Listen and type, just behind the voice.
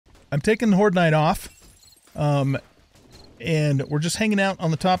I'm taking the Horde night off, and we're just hanging out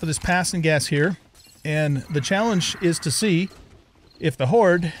on the top of this passing gas here, and the challenge is to see if the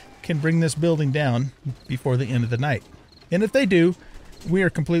Horde can bring this building down before the end of the night. And if they do, we are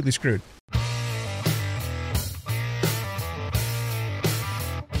completely screwed.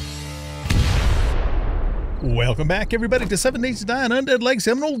 Welcome back, everybody, to 7 Days to Die on Undead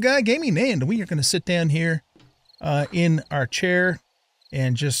Legacy. I'm an old guy gaming, and we are going to sit down here in our chair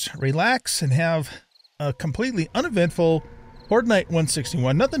and just relax and have a completely uneventful Horde Night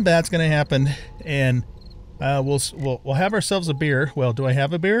 161. Nothing bad's going to happen, and we'll have ourselves a beer. Well, do I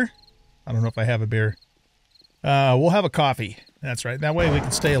have a beer? I don't know if I have a beer. We'll have a coffee. That's right. That way we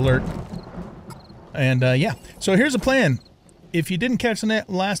can stay alert. And yeah, so here's a plan. If you didn't catch the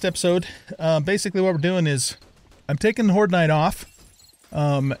last episode, basically what we're doing is I'm taking the Horde night off,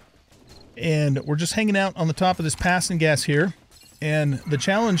 and we're just hanging out on the top of this passing gas here, and the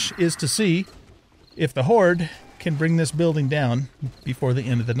challenge is to see if the Horde can bring this building down before the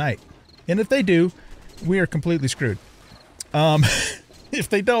end of the night. And if they do, we are completely screwed. If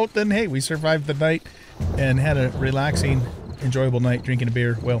they don't, then hey, we survived the night and had a relaxing, enjoyable night drinking a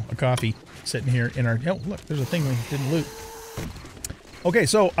beer, well, a coffee, sitting here in our... Oh, look, there's a thing we didn't loot. Okay,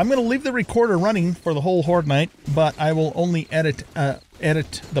 so I'm going to leave the recorder running for the whole Horde night, but I will only edit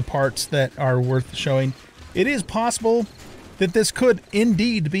the parts that are worth showing. It is possible that this could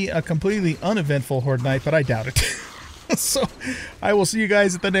indeed be a completely uneventful Horde night, but I doubt it. So I will see you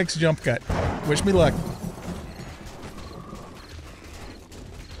guys at the next jump cut. Wish me luck.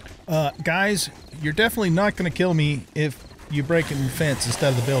 Guys, you're definitely not going to kill me if you break the fence instead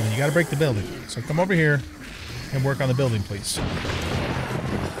of the building. You got to break the building. So come over here and work on the building, please.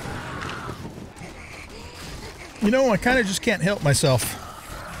 You know, I kind of just can't help myself.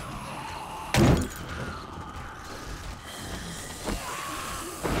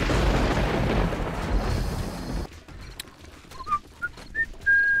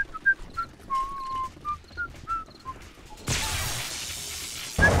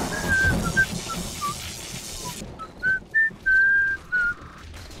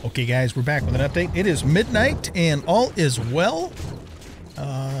 Okay, guys, we're back with an update. It is midnight and all is well.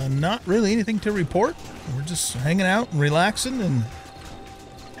 Not really anything to report. We're just hanging out and relaxing and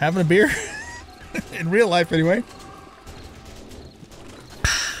having a beer. In real life, anyway.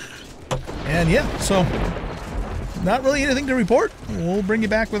 And yeah, so not really anything to report. We'll bring you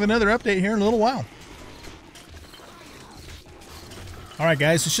back with another update here in a little while. All right,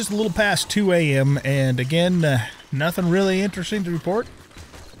 guys, it's just a little past 2 a.m. and again, nothing really interesting to report.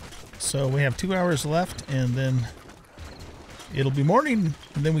 So we have 2 hours left, and then it'll be morning,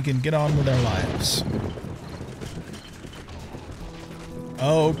 and then we can get on with our lives.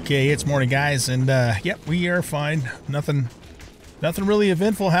 Okay, it's morning, guys, and yep, we are fine. Nothing really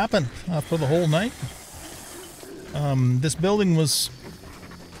eventful happened for the whole night. This building was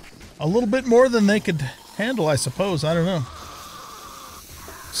a little bit more than they could handle, I suppose. I don't know.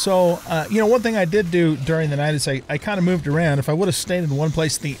 So, you know, one thing I did do during the night is I kind of moved around. If I would have stayed in one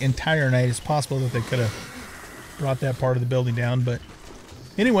place the entire night, it's possible that they could have brought that part of the building down. But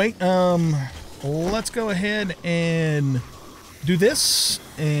anyway, let's go ahead and do this,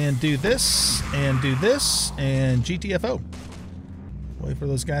 and do this, and do this, and GTFO. Wait for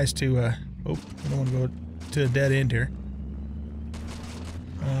those guys to, oh, I don't want to go to a dead end here.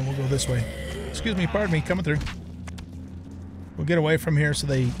 We'll go this way. Excuse me, pardon me, coming through. We'll get away from here so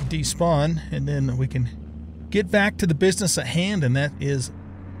they despawn, and then we can get back to the business at hand, and that is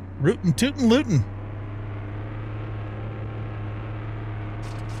rootin' tootin' lootin'.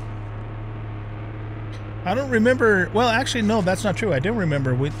 I don't remember, well, actually, no, that's not true. I do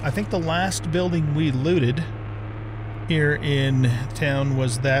remember. I think the last building we looted here in town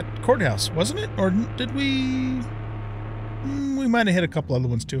was that courthouse, wasn't it? Or did we... We might have hit a couple other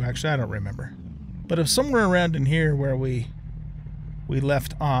ones too, actually. I don't remember. But it was somewhere around in here where we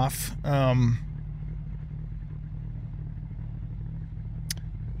left off. Can't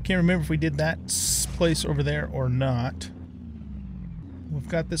remember if we did that place over there or not. We've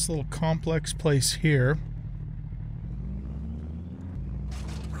got this little complex place here.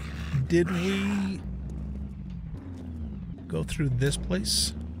 Did we go through this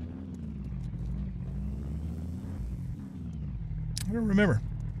place? I don't remember.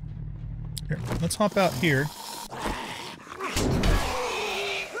 Here, let's hop out here.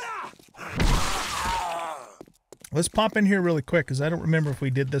 Let's pop in here really quick, because I don't remember if we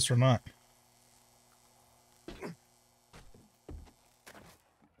did this or not.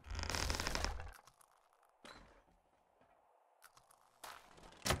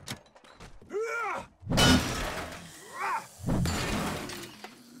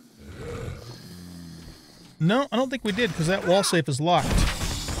 No, I don't think we did, because that wall safe is locked.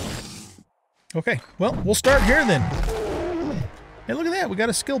 Okay, well, we'll start here then. Hey, look at that. We got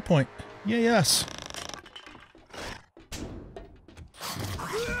a skill point. Yay, us.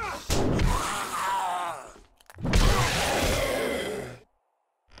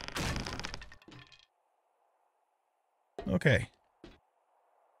 Okay.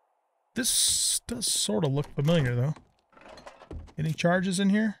 This does sort of look familiar, though. Any charges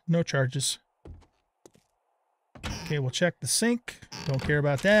in here? No charges. Okay, we'll check the sink. Don't care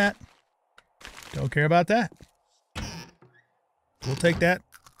about that. Don't care about that. We'll take that.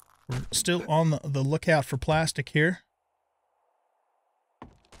 We're still on the lookout for plastic here.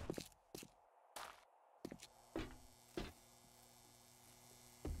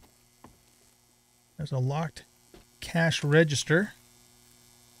 There's a locked cash register.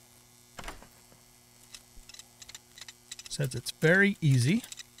 Says it's very easy.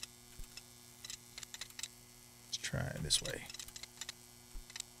 Let's try it this way.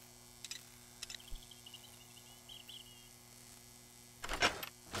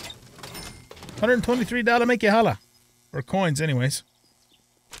 $123 make you holla. Or coins anyways.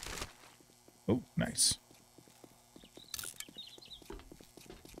 Oh, nice.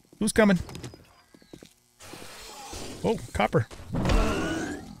 Who's coming? Oh, copper.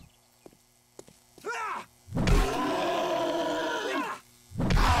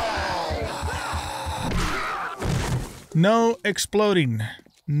 No exploding.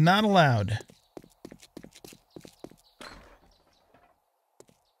 Not allowed.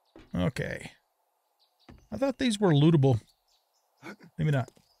 Okay. I thought these were lootable. Maybe not.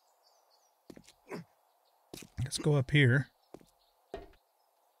 Let's go up here.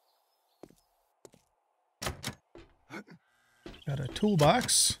 Got a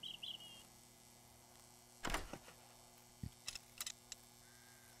toolbox.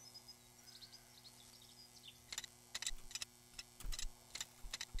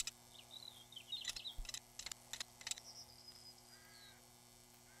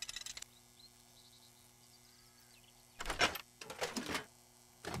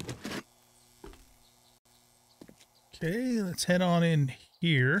 Okay, let's head on in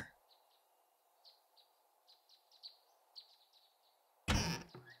here.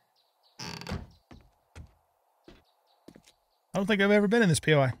 I don't think I've ever been in this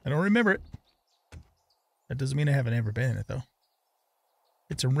POI. I don't remember it. That doesn't mean I haven't ever been in it, though.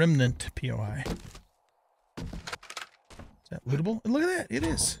 It's a remnant POI. Is that lootable? Look at that. It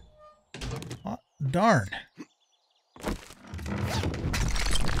is. Oh, darn.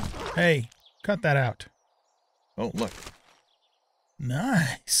 Hey, cut that out. Oh, look.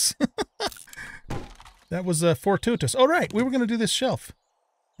 Nice. That was fortuitous. Oh, right. We were going to do this shelf.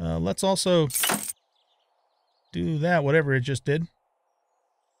 Let's also do that, whatever it just did.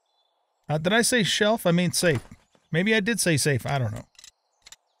 Did I say shelf? I mean safe. Maybe I did say safe. I don't know.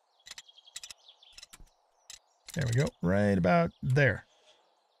 There we go. Right about there.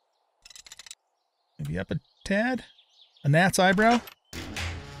 Maybe up a tad. A gnat's eyebrow.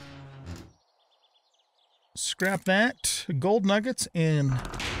 Scrap that. Gold nuggets and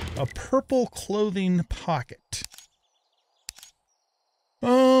a purple clothing pocket.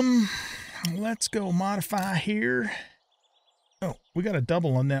 Let's go modify here. Oh, we got a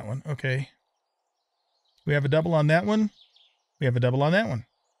double on that one. Okay. We have a double on that one. We have a double on that one.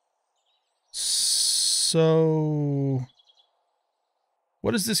 So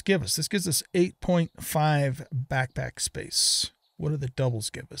what does this give us? This gives us 8.5 backpack space. What do the doubles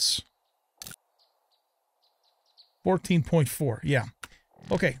give us? 14.4. Yeah.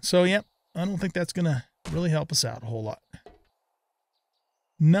 Okay. So, yeah, I don't think that's going to really help us out a whole lot.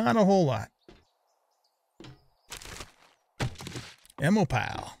 Not a whole lot. Ammo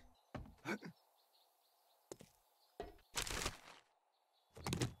pile.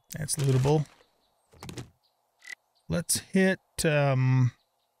 That's lootable. Let's hit, there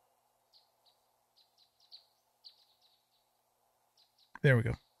we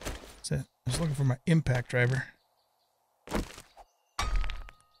go. So I was looking for my impact driver.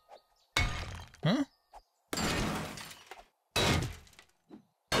 Huh?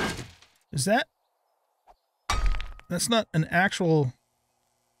 Is that? That's not an actual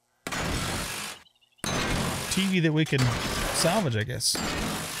TV that we can salvage, I guess.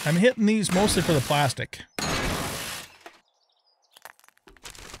 I'm hitting these mostly for the plastic.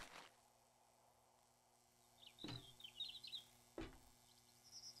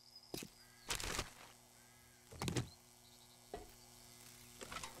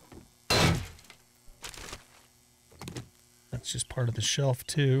 That's just part of the shelf,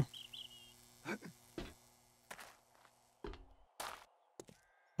 too.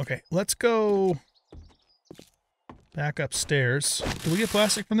 Okay, let's go Back upstairs. Do we get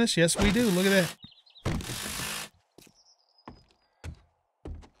plastic from this? Yes, we do. Look at that.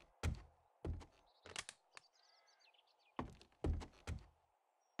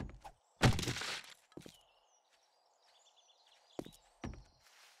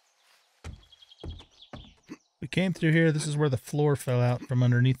 We came through here. This is where the floor fell out from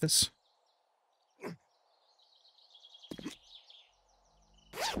underneath us.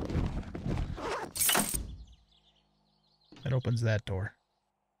 That opens that door.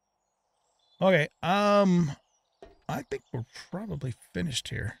 Okay, I think we're probably finished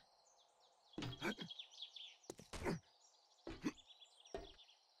here.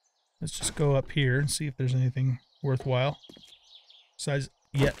 Let's just go up here and see if there's anything worthwhile. Besides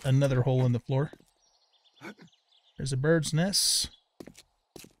yet another hole in the floor. There's a bird's nest.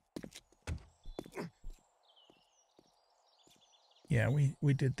 Yeah,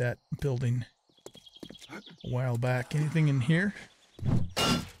 we did that building a while back. Anything in here?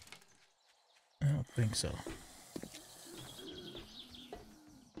 I don't think so.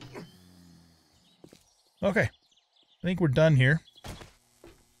 Okay. I think we're done here.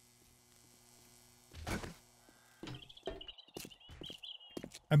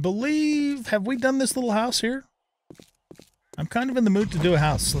 I believe... Have we done this little house here? I'm kind of in the mood to do a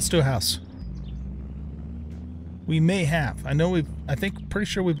house. Let's do a house. We may have. I know we've... I think... Pretty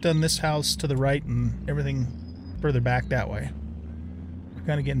sure we've done this house to the right and everything further back that way. We're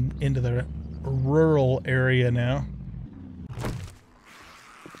kind of getting into the rural area now.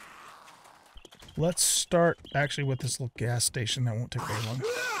 Let's start actually with this little gas station. That won't take very long.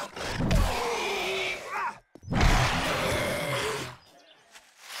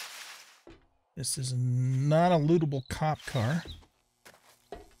 This is not a lootable cop car.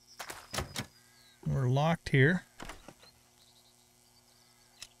 We're locked here.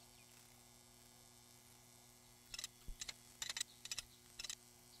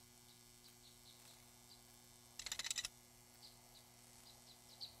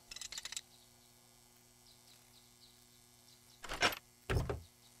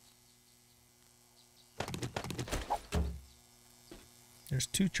 There's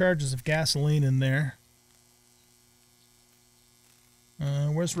 2 charges of gasoline in there.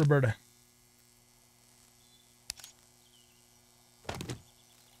 Where's Roberta?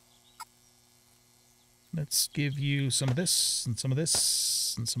 Let's give you some of this, and some of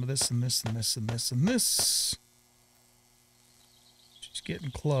this, and some of this, and this, and this, and this, and this. She's getting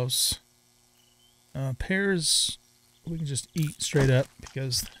close. Pears, we can just eat straight up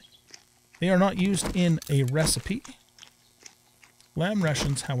because they are not used in a recipe. Lamb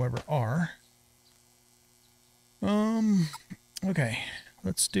rations, however, are. Okay.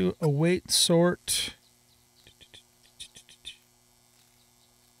 Let's do a weight sort.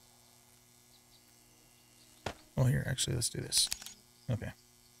 Oh, here, actually, let's do this. Okay.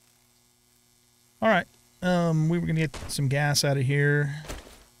 All right. We were going to get some gas out of here.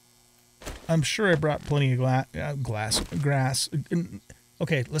 I'm sure I brought plenty of grass.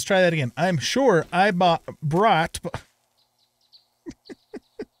 Okay, let's try that again. I'm sure I brought...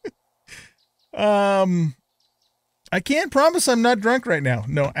 I can't promise I'm not drunk right now.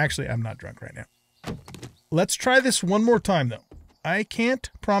 No, actually, I'm not drunk right now. Let's try this one more time, though. I can't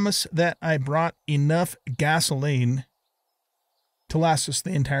promise that I brought enough gasoline to last us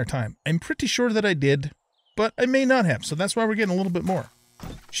the entire time. I'm pretty sure that I did, but I may not have, so that's why we're getting a little bit more.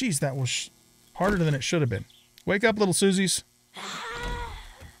 Jeez, that was harder than it should have been. Wake up, little Susies.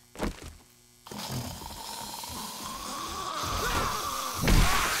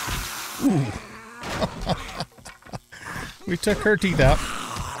 Ooh. We took her teeth out.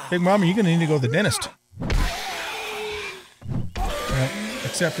 Big Mama, you're going to need to go to the dentist.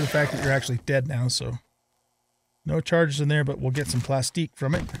 Except for the fact that you're actually dead now, so... No charges in there, but we'll get some plastique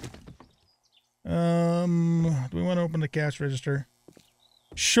from it. Do we want to open the cash register?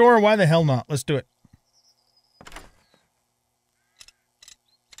 Sure, why the hell not? Let's do it.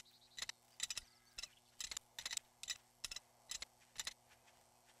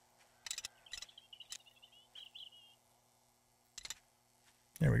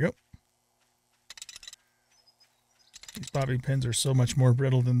 There we go. These bobby pins are so much more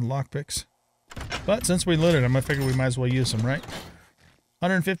brittle than the lockpicks. But since we loaded them, I figure we might as well use them, right?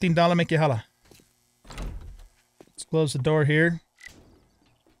 $115 make you holla. Let's close the door here.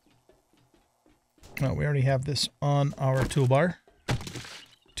 Oh, we already have this on our toolbar.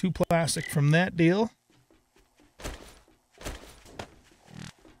 2 plastic from that deal.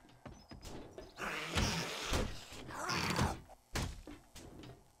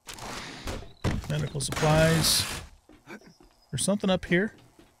 Medical supplies. There's something up here.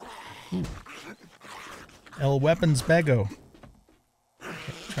 Ooh. El Weapons Bago.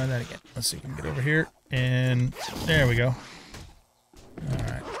 Okay, try that again. Let's see if we can get over here. And there we go.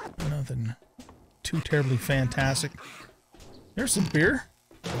 Alright. Nothing too terribly fantastic. There's some beer.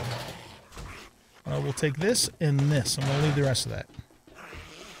 We'll take this and this, and we'll leave the rest of that.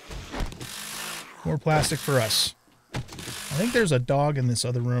 More plastic for us. I think there's a dog in this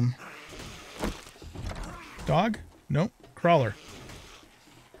other room. Dog? Nope. Crawler.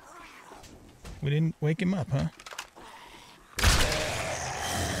 We didn't wake him up, huh?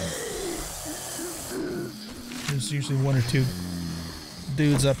 There's usually one or two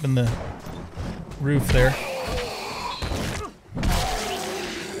dudes up in the roof there.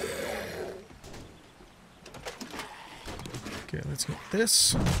 Okay, let's get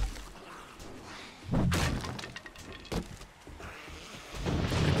this.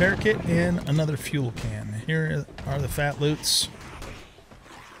 Repair kit and another fuel can. Here are the fat loots.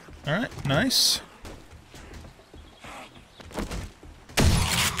 Alright, nice.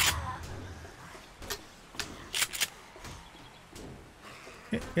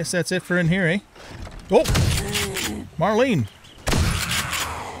 Okay, guess that's it for in here, eh? Oh! Marlene!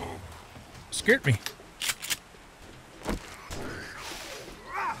 Scared me.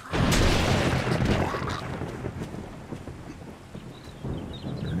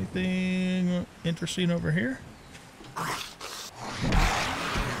 Anything interesting over here?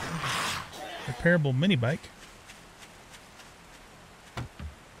 Repairable mini bike.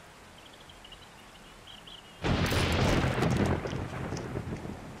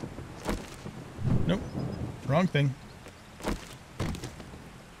 Nope. Wrong thing.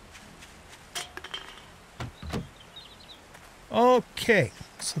 Okay.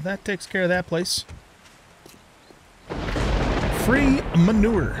 So that takes care of that place. Free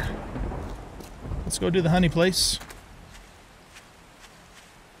manure. Let's go do the honey place.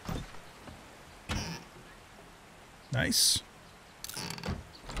 Nice.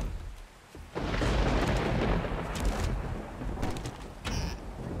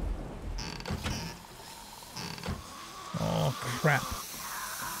 Oh, crap.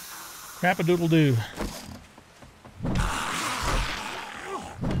 Crap-a-doodle-doo.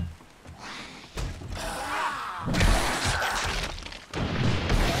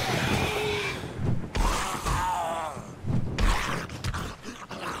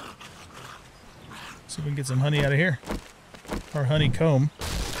 See if we can get some honey out of here. Or honeycomb.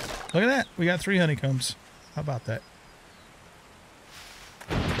 Look at that. We got 3 honeycombs. How about that?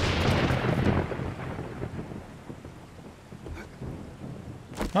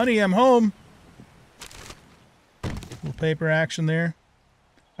 Honey, I'm home. Little paper action there.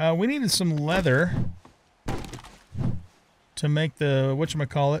 We needed some leather to make the,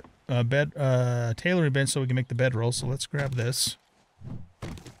 whatchamacallit, bed, tailoring bench so we can make the bedroll. So let's grab this.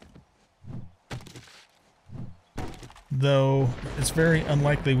 Though it's very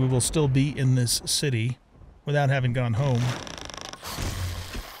unlikely we will still be in this city without having gone home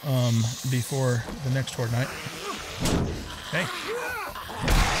before the next Horde night. Okay.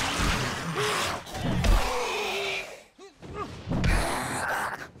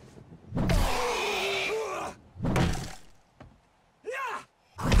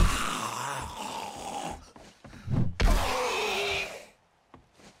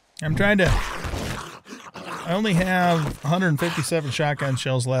 I'm trying to... I only have 157 shotgun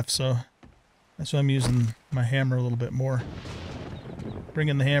shells left, so that's why I'm using my hammer a little bit more. Bring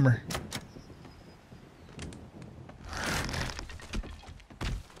in the hammer.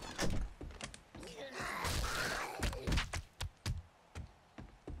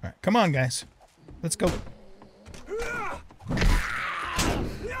 Alright, come on, guys. Let's go.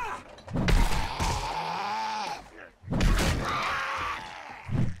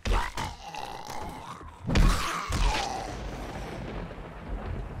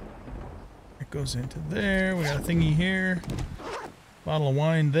 Goes into there. We got a thingy here. Bottle of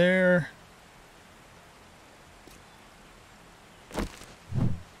wine there.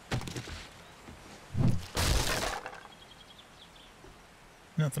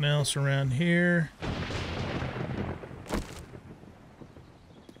 Nothing else around here.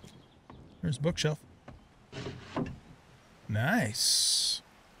 There's a bookshelf. Nice.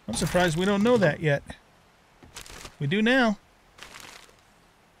 I'm surprised we don't know that yet. We do now.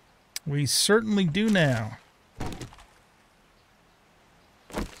 We certainly do now.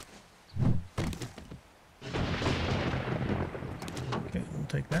 Okay, we'll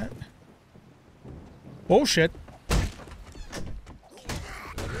take that. Oh, shit.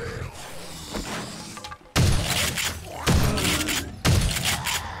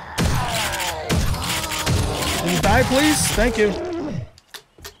 Will you die, please? Thank you.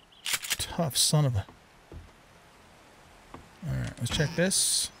 Tough son of a... Alright, let's check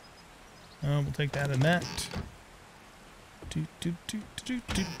this. We'll take that and that.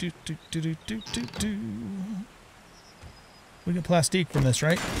 We get plastique from this,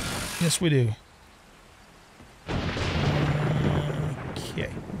 right? Yes, we do. Okay,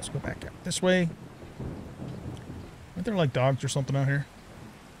 let's go back out this way. Aren't there like dogs or something out here?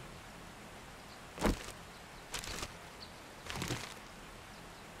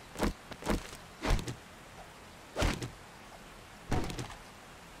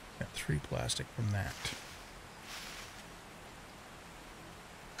 Got 3 plastic from that.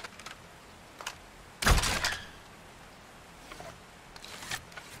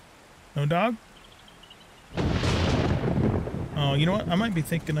 No dog? Oh, you know what? I might be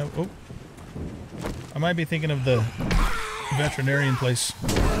thinking of... Oh. I might be thinking of the veterinarian place.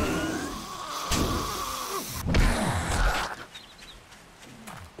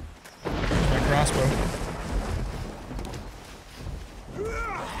 My crossbow.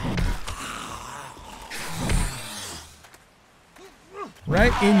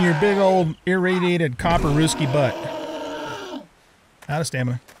 Right in your big old irradiated copper rooski butt. Out of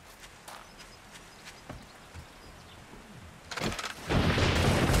stamina.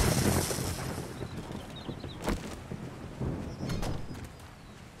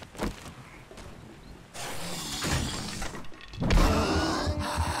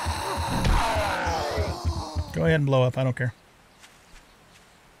 Go ahead and blow up. I don't care.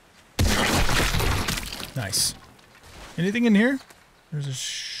 Nice. Anything in here? There's a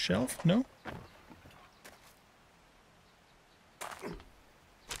shelf? No?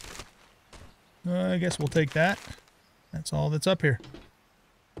 I guess we'll take that. That's all that's up here.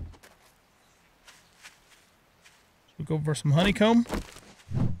 We'll go for some honeycomb.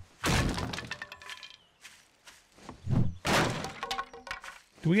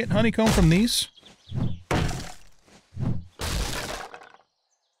 Do we get honeycomb from these?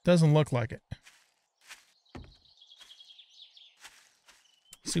 Doesn't look like it.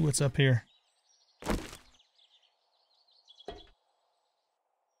 See what's up here.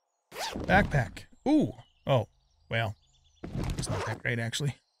 Backpack. Ooh. Oh, well. It's not that great,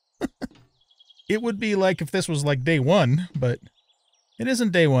 actually. It would be like if this was like day 1, but it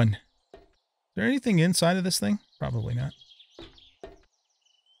isn't day 1. Is there anything inside of this thing? Probably not.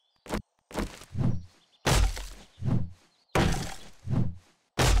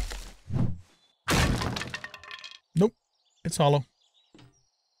 Nope. It's hollow.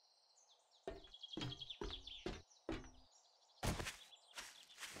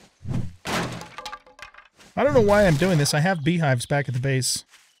 I don't know why I'm doing this. I have beehives back at the base.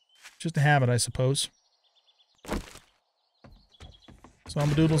 Just a habit, I suppose.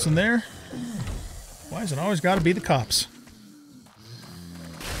 Zombadoodles in there. Why has it always got to be the cops?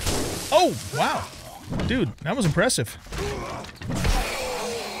 Oh, wow. Dude, that was impressive.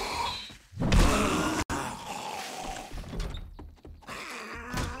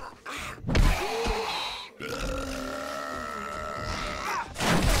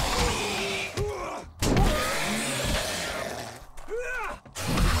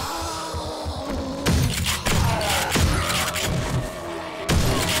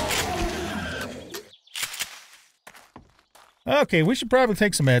 Okay, we should probably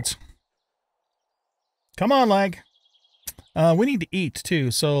take some meds. Come on, lag. We need to eat,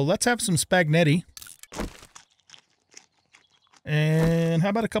 too, so let's have some spaghetti. And how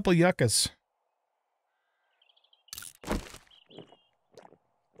about a couple of yuccas?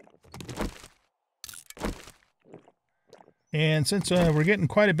 And since we're getting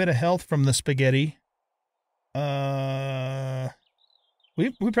quite a bit of health from the spaghetti, we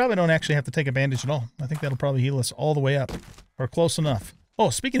probably don't actually have to take a bandage at all. I think that'll probably heal us all the way up. Or close enough. Oh,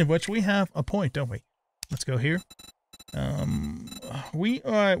 speaking of which, we have a point, don't we? Let's go here. We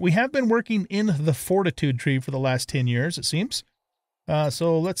have been working in the fortitude tree for the last 10 years, it seems.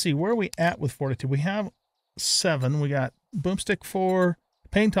 So let's see, where are we at with fortitude? We have 7. We got boomstick 4,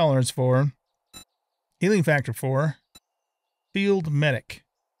 pain tolerance 4, healing factor 4, field medic.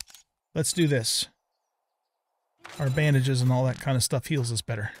 Let's do this. Our bandages and all that kind of stuff heals us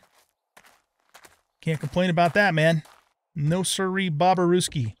better. Can't complain about that, man. No siree,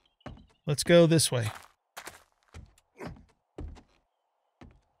 Bobarooski. Let's go this way.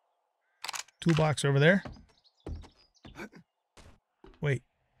 Toolbox over there. Wait.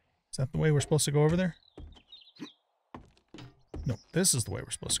 Is that the way we're supposed to go over there? No, this is the way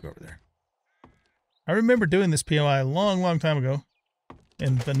we're supposed to go over there. I remember doing this POI a long, long time ago.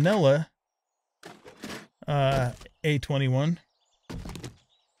 In vanilla A21.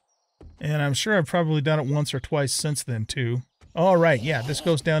 And I'm sure I've probably done it once or twice since then, too. All right, yeah, this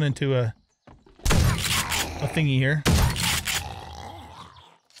goes down into a thingy here.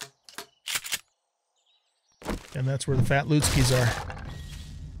 And that's where the fat Lutskis are.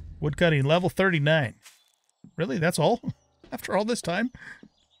 Woodcutting, level 39. Really? That's all? After all this time?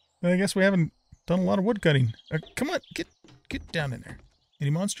 I guess we haven't done a lot of woodcutting. Come on, get down in there. Any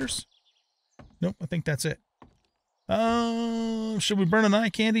monsters? Nope, I think that's it. Should we burn an eye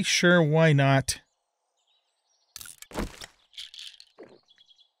candy? Sure, why not?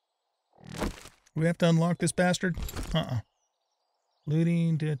 We have to unlock this bastard?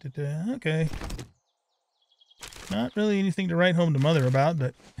 Looting, okay. Not really anything to write home to Mother about,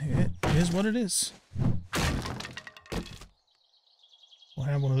 but it is what it is. We'll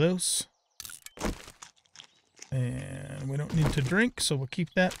have one of those. And we don't need to drink, so we'll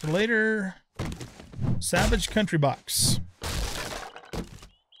keep that for later. Savage Country Box.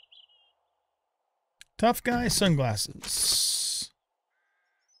 Tough Guy Sunglasses.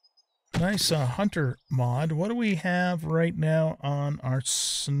 Nice hunter mod. What do we have right now on our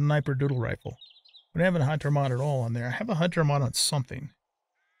sniper doodle rifle? We don't have a hunter mod at all on there. I have a hunter mod on something.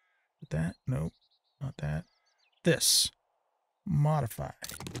 That? Nope. Not that. This. Modify.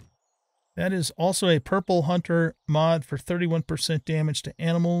 That is also a purple hunter mod for 31% damage to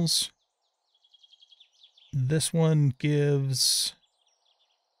animals. This one gives...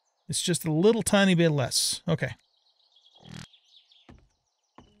 It's just a little tiny bit less. Okay.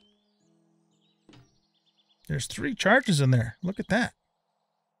 There's 3 charges in there. Look at that.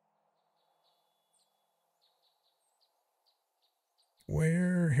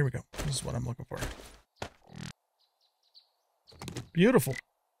 Where? Here we go. This is what I'm looking for. Beautiful.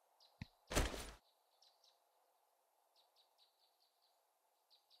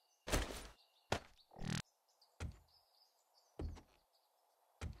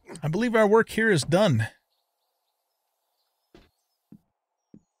 I believe our work here is done.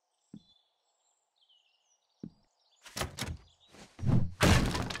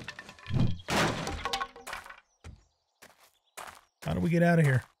 How do we get out of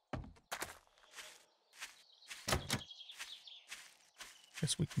here?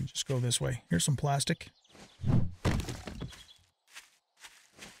 Guess we can just go this way. Here's some plastic.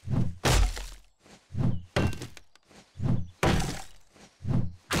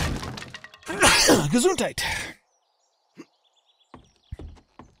 Gesundheit.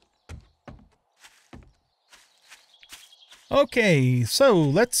 Okay, so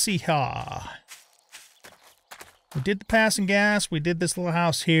let's see how. We did the passing gas, we did this little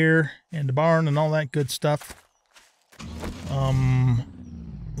house here, and the barn and all that good stuff.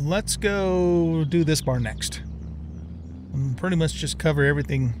 Let's go do this barn next. And pretty much just cover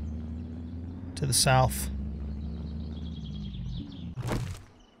everything to the south.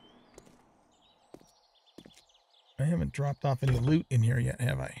 I haven't dropped off any loot in here yet,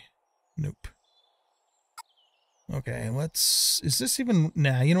 have I? Nope. Okay, let's... Is this even...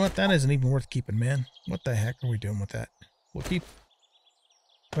 Nah, you know what? That isn't even worth keeping, man. What the heck are we doing with that? We'll keep...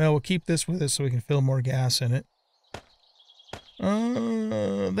 Well, we'll keep this with us so we can fill more gas in it.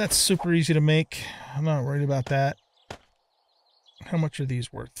 That's super easy to make. I'm not worried about that. How much are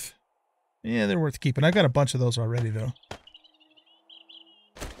these worth? Yeah, they're worth keeping. I got a bunch of those already, though.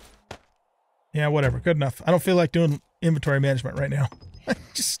 Yeah, whatever. Good enough. I don't feel like doing inventory management right now. I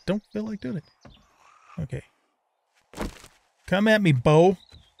just don't feel like doing it. Okay. Come at me, Bo.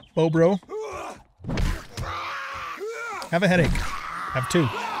 Bo, bro. Have a headache. Have 2.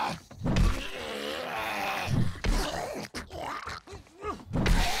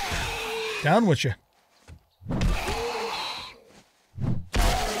 Down with you.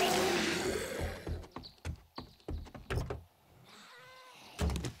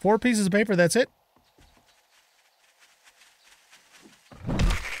 Four pieces of paper, that's it?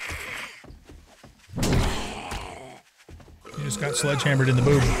 You just got sledgehammered in the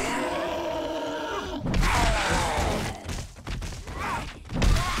boob.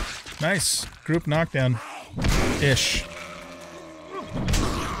 Nice. Group knockdown-ish.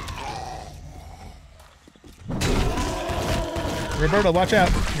 Roberto, watch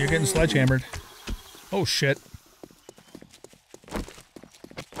out. You're getting sledgehammered. Oh, shit.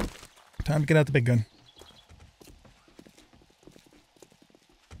 Time to get out the big gun.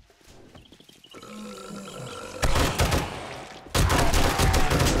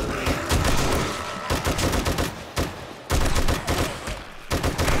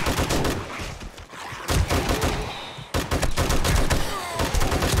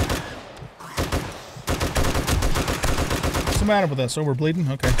 What's the matter with us? Oh, we're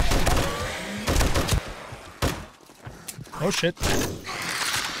bleeding? Okay. Oh, shit.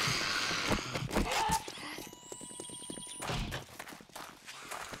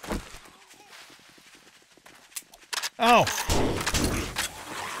 Oh!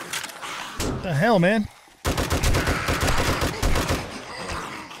 What the hell, man?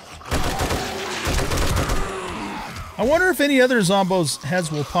 I wonder if any other Zombo's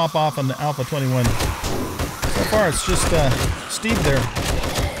heads will pop off on the Alpha 21. So far, it's just Steve there.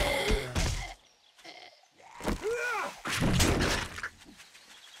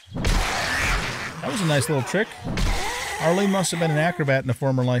 That was a nice little trick. Arlene must have been an acrobat in a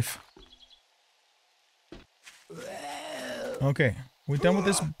former life. Okay, we done with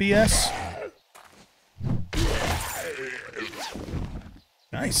this BS?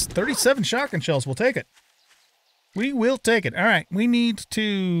 Nice, 37 shotgun shells. We'll take it. We will take it. All right, we need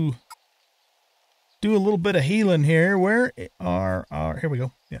to do a little bit of healing here. Where are our... Here we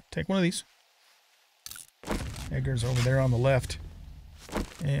go. Yeah, take one of these. Edgar's over there on the left.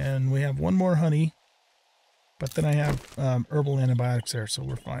 And we have one more honey. But then I have herbal antibiotics there, so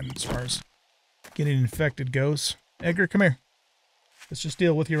we're fine as far as getting infected goes. Edgar, come here. Let's just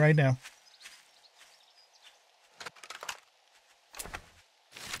deal with you right now.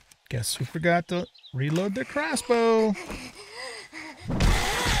 Guess who forgot to reload their crossbow?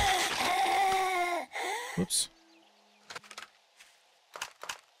 Whoops.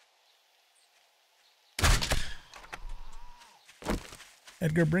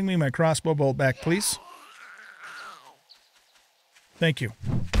 Edgar, bring me my crossbow bolt back, please. Thank you.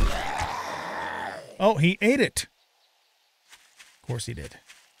 Oh, he ate it. Of course he did.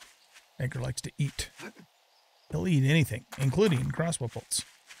 Edgar likes to eat. He'll eat anything, including crossbow bolts.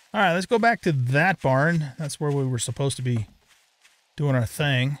 All right, let's go back to that barn. That's where we were supposed to be doing our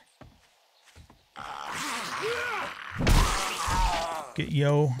thing. Get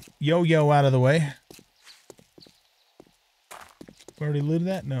yo-yo out of the way. We already looted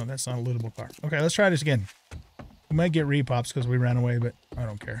that? No, that's not a lootable car. Okay, let's try this again. We might get repops because we ran away, but I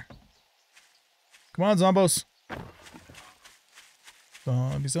don't care. Come on, zombos.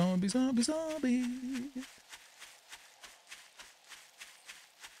 Zombie, zombie, zombie, zombie.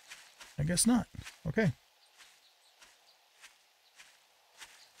 I guess not. Okay.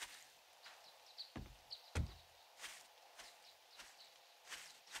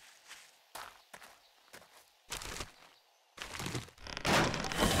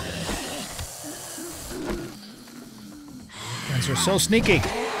 Guys are so sneaky.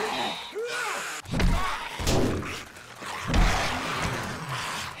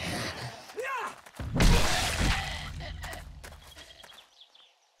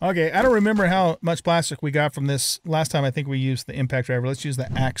 Okay, I don't remember how much plastic we got from this. Last time I think we used the impact driver. Let's use the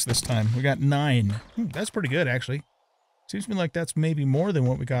axe this time. We got 9. That's pretty good, actually. Seems to me like that's maybe more than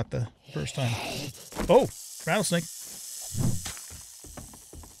what we got the first time. Oh, rattlesnake.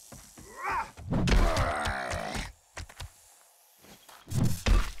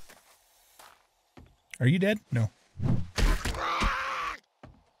 Are you dead? No.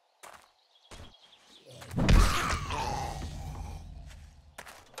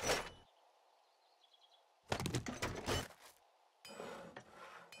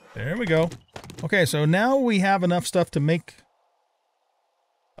 There we go. Okay, so now we have enough stuff to make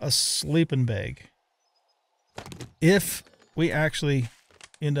a sleeping bag. If we actually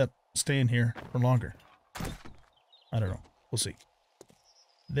end up staying here for longer. I don't know. We'll see.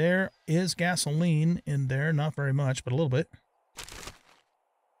 There is gasoline in there. Not very much, but a little bit.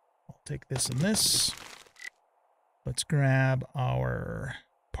 I'll take this and this. Let's grab our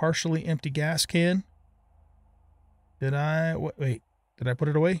partially empty gas can. Did I... Wait. Did I put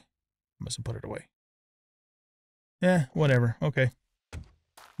it away? I must have put it away. Yeah, whatever. Okay.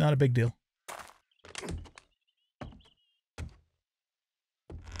 Not a big deal.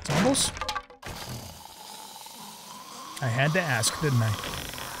 Zombies? I had to ask, didn't I?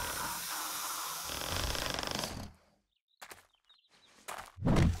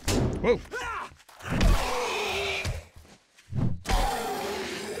 Whoa.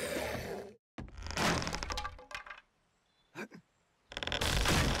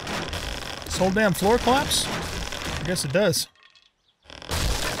 This whole damn floor collapse? I guess it does.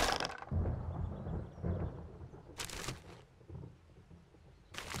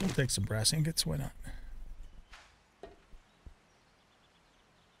 We'll take some brass ingots, why not?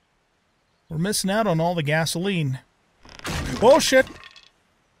 We're missing out on all the gasoline. Oh shit!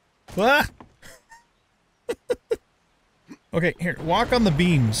 Ah! Okay, here, walk on the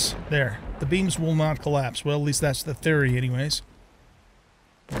beams. There. The beams will not collapse. Well, at least that's the theory anyways.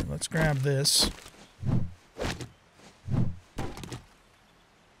 Here, let's grab this.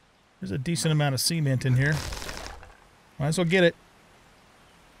 There's a decent amount of cement in here. Might as well get it.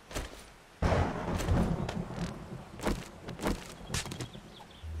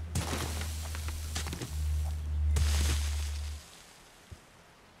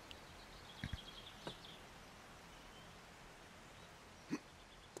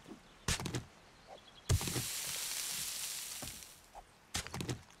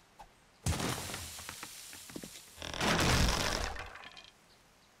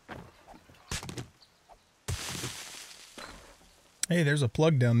 Hey, there's a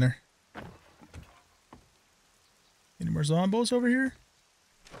plug down there. Any more zombos over here?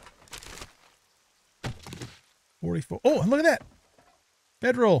 44. Oh, look at that.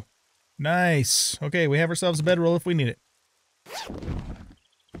 Bedroll. Nice. Okay, we have ourselves a bedroll if we need it.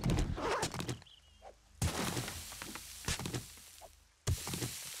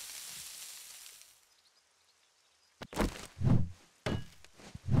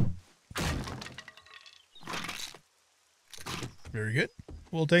 Very good.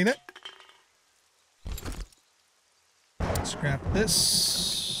 We'll take that. Scrap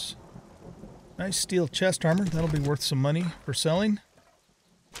this. Nice steel chest armor. That'll be worth some money for selling.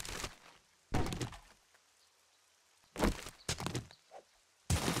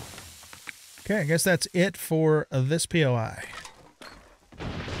 Okay, I guess that's it for this POI.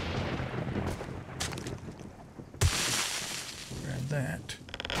 Grab that.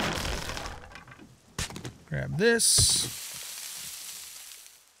 Grab this.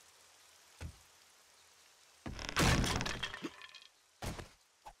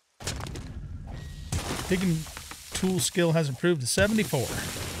 Digging tool skill has improved to 74.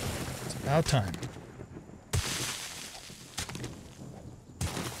 It's about time.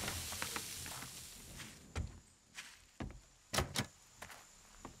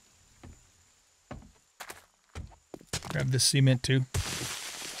 Grab this cement too.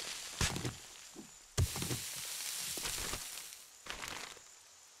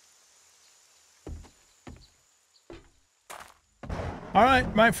 All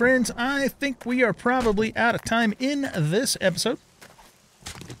right, my friends, I think we are probably out of time in this episode.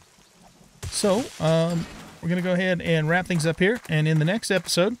 So, we're going to go ahead and wrap things up here. And in the next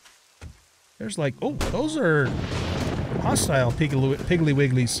episode, there's like, oh, those are hostile Piggly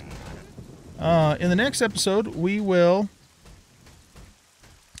Wigglies. In the next episode, we will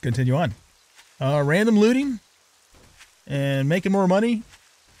continue on. Random looting and making more money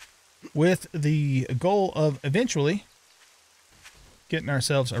with the goal of eventually getting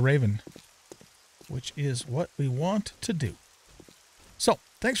ourselves a raven, which is what we want to do. So,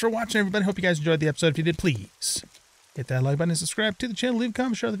 thanks for watching, everybody. Hope you guys enjoyed the episode. If you did, please hit that like button and subscribe to the channel. Leave a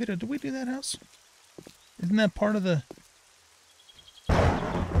comment, share the video. Did we do that house? Isn't that part of the...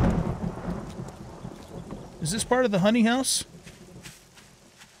 Is this part of the honey house?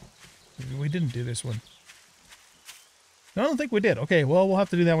 We didn't do this one. No, I don't think we did. Okay, well, we'll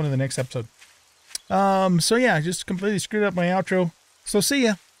have to do that one in the next episode. So yeah, I just completely screwed up my outro. So see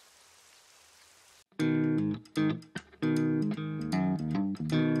ya.